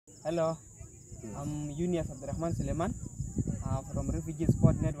Hello, Yes. I'm Naath Suleiman from Refugee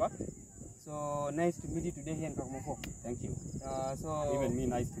Sport Network. So nice to meet you today here in Kakuma. Thank you. So Even me,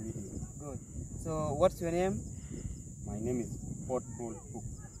 nice to meet you. good. So what's your name? My name is Portable Book.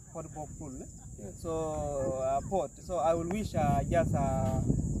 Portable Pool. Yes. So Port. So I will wish just to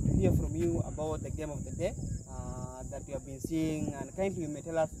hear from you about the game of the day that you have been seeing, and kindly you may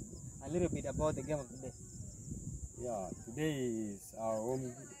tell us a little bit about the game of the day. Yeah, today is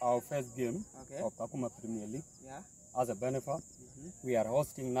our first game Okay. of Kakuma Premier League. Yeah. As a benefit, we are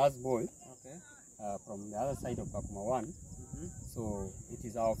hosting Naath Boy Okay. from the other side of Kakuma 1. So it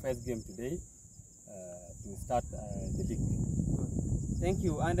is our first game today to start the league. Good. Thank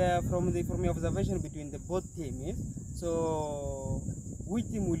you. And from your observation between the both teams, so which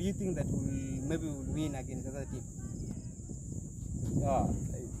team will you think that will win against the other team? Yeah,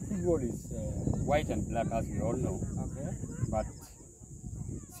 football is white and black, as we all know. Okay. But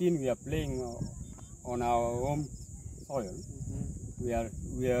since we are playing on our home soil,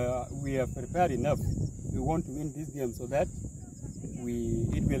 we are prepared enough. We want to win this game so that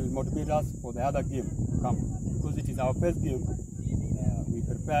it will motivate us for the other game to come. Because it is our first game, we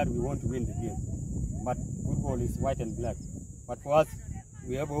prepared, we want to win the game. But football is white and black. But for us,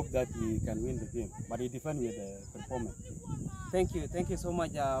 we have hope that we can win the game. But it depends with the performance. Thank you so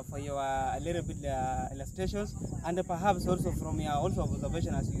much for your a little bit illustrations, and perhaps also from your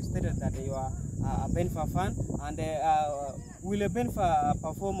observation, as you stated that you are a Benfa fan, and will a Benfa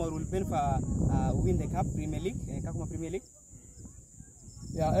perform, or will Benfa win the Cup Premier League, Kakuma Premier League?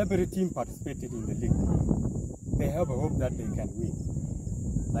 Yeah, every team participated in the league. They have a hope that they can win.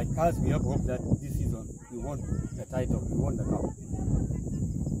 Like us, we have hope that this season we want the title, we want the cup.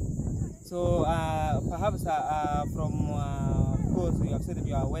 So perhaps of course you have said that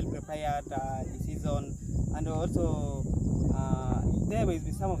you are well prepared this season, and also there will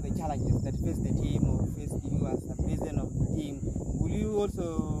be some of the challenges that face the team or face you as the president of the team. Will you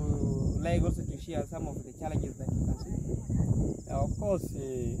also like to share some of the challenges that you can see? Of course,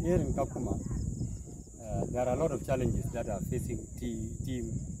 here in Kakuma, there are a lot of challenges that are facing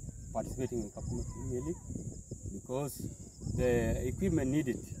team participating in Kakuma Premier League, because the equipment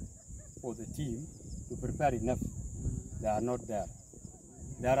needed for the team to prepare enough, they are not there.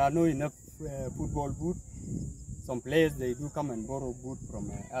 There are no enough football boots. Some players, they do come and borrow boots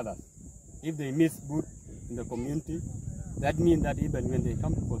from others. If they miss boot in the community, that means that even when they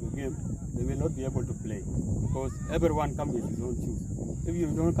come for the game, they will not be able to play, because everyone comes with his own shoes. If you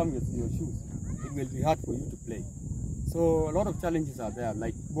don't come with your shoes, it will be hard for you to play. So a lot of challenges are there,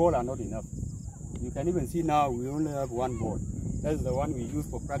 like ball are not enough. You can even see now we only have one ball. That's the one we use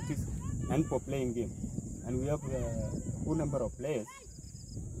for practice and for playing game. And we have a good number of players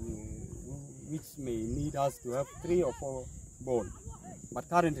which may need us to have 3 or 4 balls. But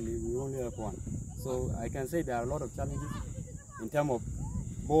currently we only have one. So I can say there are a lot of challenges in terms of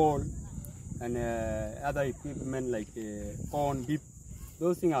ball and other equipment like corn, beef.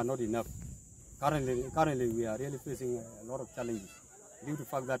 Those things are not enough. Currently we are really facing a lot of challenges due to the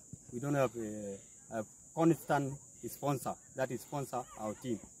fact that we don't have a constant sponsor that is sponsor our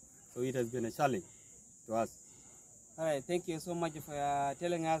team. So it has been a challenge to us. All right, thank you so much for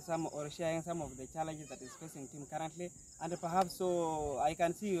telling us or sharing some of the challenges that is facing team currently, and perhaps so I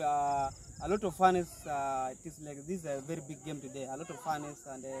can see a lot of fans. It is like this is a very big game today. A lot of fans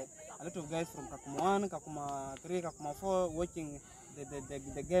and a lot of guys from Kakuma 1, Kakuma 3, Kakuma 4 watching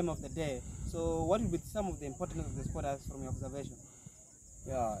the game of the day. So what will be some of the importance of the sport as from your observation?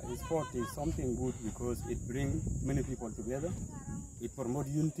 Yeah, sport is something good because it brings many people together. It promotes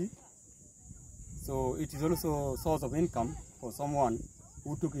unity. So it is also a source of income for someone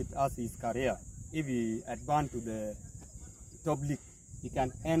who took it as his career. If he advanced to the top league, he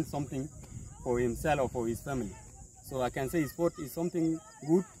can earn something for himself or for his family. So I can say sport is something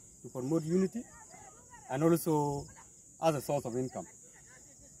good to promote unity and also as a source of income.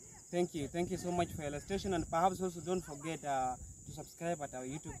 Thank you so much for your illustration, and perhaps also don't forget to subscribe at our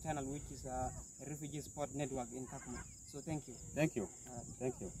YouTube channel, which is Refugee Sport Network in Kakuma. So thank you. Thank you.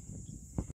 Thank you.